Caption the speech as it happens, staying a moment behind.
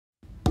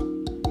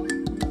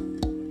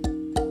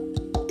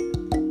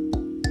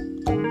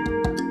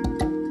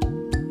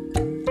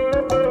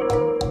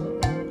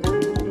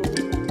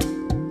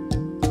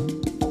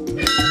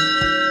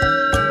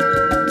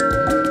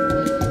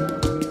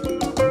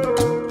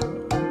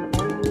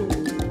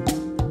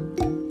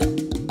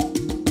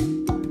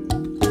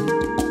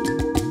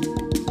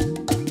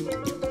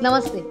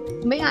नमस्ते।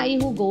 मैं आई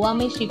हूँ गोवा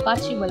में श्रीपाद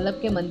श्रीवल्लभ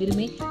के मंदिर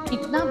में।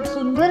 इतना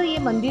सुंदर ये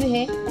मंदिर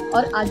है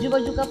और आजू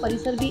बाजू का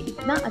परिसर भी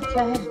इतना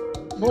अच्छा है।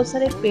 बहुत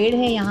सारे पेड़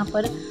हैं यहाँ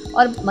पर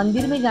और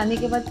मंदिर में जाने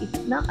के बाद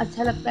इतना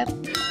अच्छा लगता है,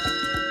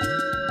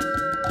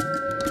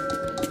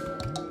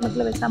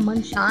 मतलब ऐसा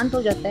मन शांत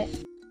हो जाता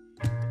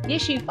है। ये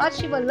श्रीपाद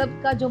श्रीवल्लभ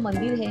का जो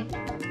मंदिर है,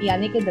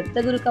 यानी कि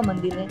दत्ता गुरु का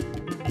मंदिर है,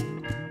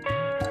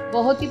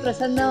 बहुत ही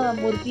प्रसन्न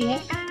मूर्ति है।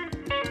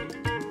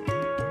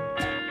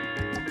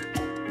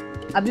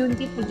 अभी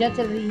उनकी पूजा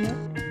चल रही है।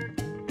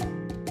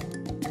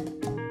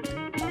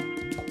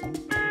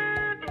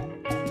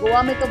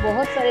 गोवा में तो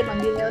बहुत सारे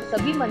मंदिर है और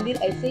सभी मंदिर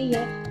ऐसे ही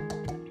है,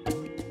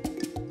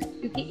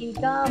 क्योंकि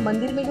इनका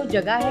मंदिर में जो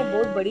जगह है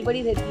बहुत बड़ी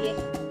बड़ी रहती है।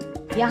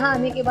 यहाँ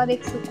आने के बाद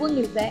एक सुकून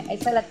मिलता है,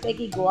 ऐसा लगता है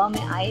कि गोवा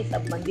में आए,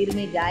 सब मंदिर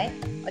में जाए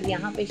और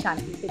यहाँ पे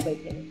शांति से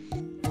बैठे रहे।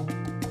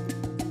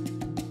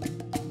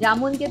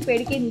 जामुन के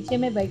पेड़ के नीचे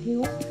मैं बैठी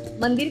हूँ।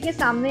 मंदिर के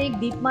सामने एक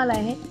दीपमाला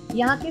है।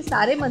 यहाँ के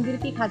सारे मंदिर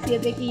की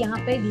खासियत है कि यहाँ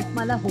पे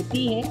दीपमाला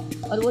होती है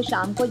और वो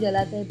शाम को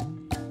जलाते हैं।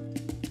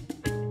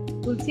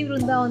 तुलसी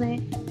वृंदावन है,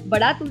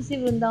 बड़ा तुलसी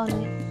वृंदावन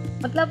है।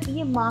 मतलब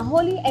ये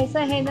माहौल ही ऐसा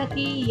है ना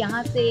कि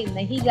यहाँ से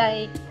नहीं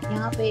जाए,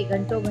 यहाँ पे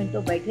घंटों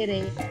घंटों बैठे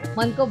रहे,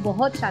 मन को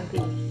बहुत शांति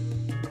मिलती है।